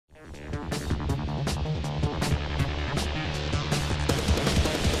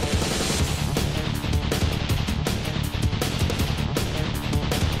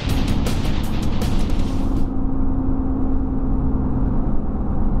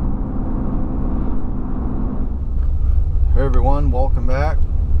Hey everyone, welcome back.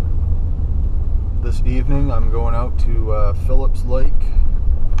 This evening I'm going out to Phillips Lake,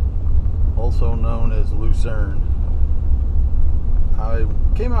 also known as Lucerne. I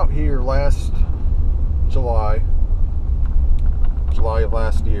came out here last July of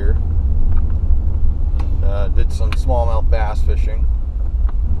last year, and did some smallmouth bass fishing.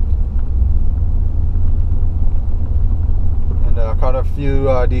 And caught a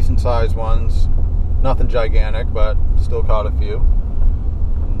few decent sized ones. Nothing gigantic, but still caught a few.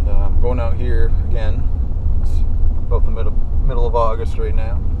 And I'm going out here again. It's about the middle of August right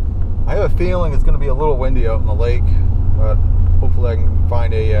now. I have a feeling it's going to be a little windy out in the lake, but hopefully I can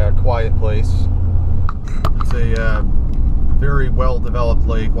find a quiet place. It's a very well-developed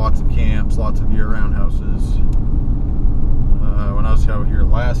lake, lots of camps, lots of year-round houses. When I was out here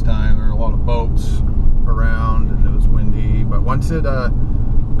last time, there were a lot of boats around, and it was windy. But once it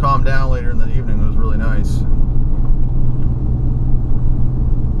calmed down later in the evening, it was really nice.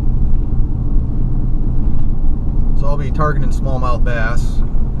 So I'll be targeting smallmouth bass.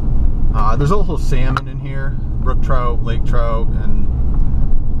 There's also salmon in here, brook trout, lake trout, and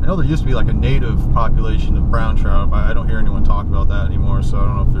I know there used to be like a native population of brown trout, but I don't hear anyone talk about that anymore, so I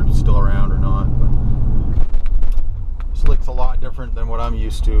don't know if they're still around or not. But this lake's a lot different than what I'm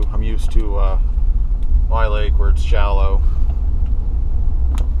used to. I'm used to my lake where it's shallow.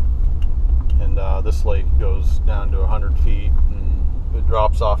 And this lake goes down to 100 feet, and it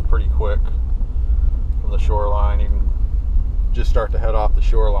drops off pretty quick from the shoreline. You can just start to head off the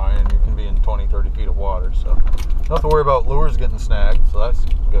shoreline and you can be in 20-30 feet of water, so don't have to worry about lures getting snagged, so that's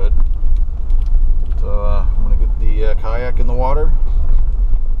good. So I'm going to get the kayak in the water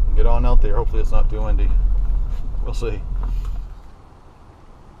and get on out there. Hopefully it's not too windy. We'll see.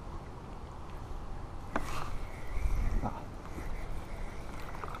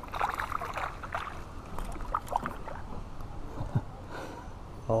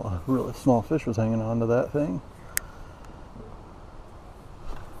 A really small fish was hanging on to that thing.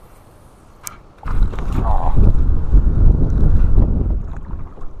 Oh.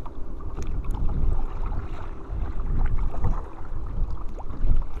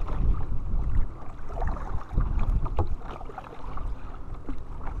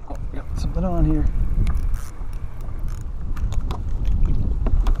 Got something on here.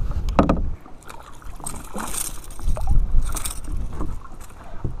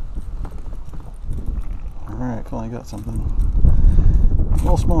 Alright, finally got something.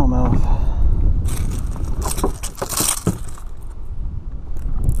 Little smallmouth.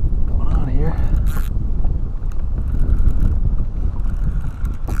 Going on here.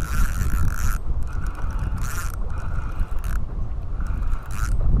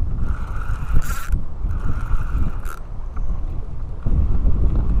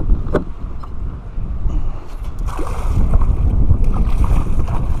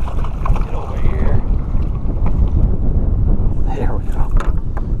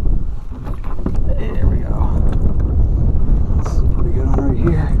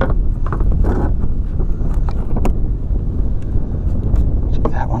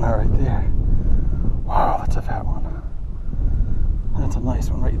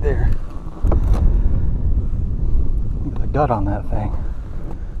 Nice one right there. Look at the gut on that thing.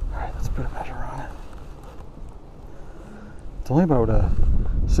 Alright, let's put a measure on it. It's only about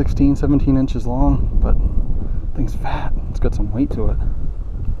 16-17 inches long, but the thing's fat. It's got some weight to it.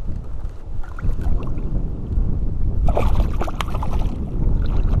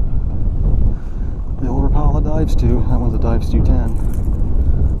 The older pile of dives too. That one's a dives 210.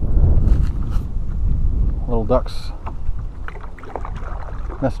 Little ducks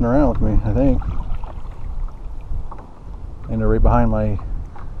messing around with me, I think. And they're right behind my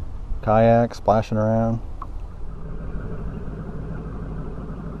kayak, splashing around.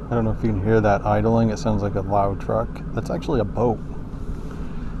 I don't know if you can hear that idling. It sounds like a loud truck. That's actually a boat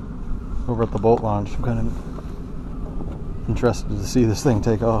over at the boat launch. I'm kind of interested to see this thing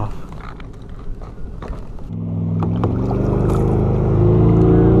take off.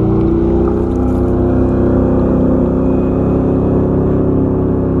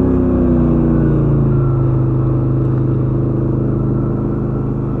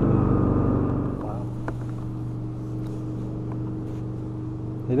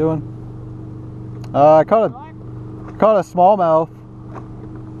 You doing? I caught a smallmouth.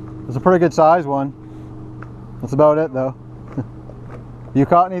 It's a pretty good size one. That's about it though. You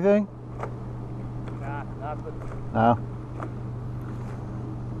caught anything? Nah, nothing. No.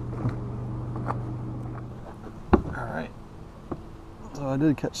 Alright. So I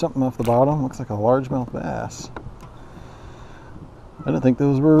did catch something off the bottom. Looks like a largemouth bass. I didn't think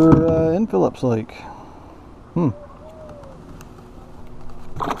those were in Phillips Lake.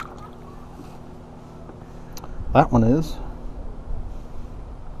 That one is.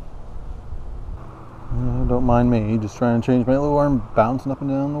 Don't mind me, just trying to change my lure and bouncing up and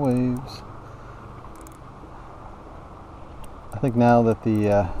down the waves. I think now that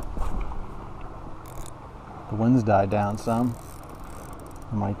the wind's died down some,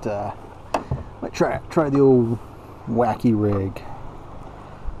 I might try the old wacky rig.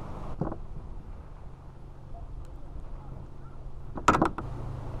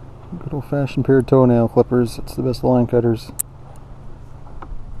 Good old-fashioned pair of toenail clippers. It's the best line cutters.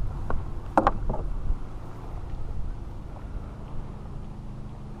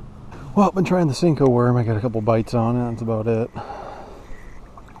 Well, I've been trying the Cinco worm. I got a couple bites on it. That's about it.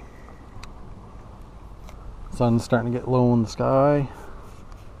 Sun's starting to get low in the sky.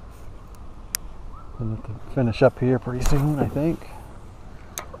 Gonna have to finish up here pretty soon, I think.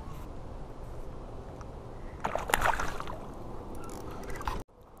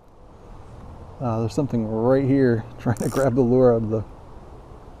 There's something right here trying to grab the lure out of the...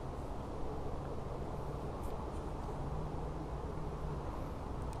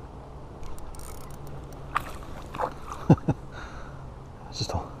 It's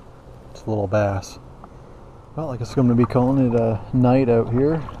just a little bass. Well, I guess I'm going to be calling it a night out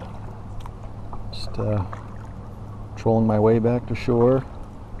here. Just trolling my way back to shore.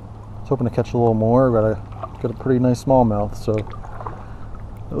 I was hoping to catch a little more. Got a pretty nice smallmouth, so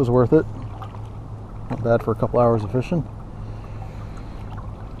it was worth it. Not bad for a couple hours of fishing.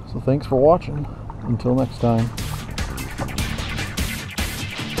 So thanks for watching. Until next time.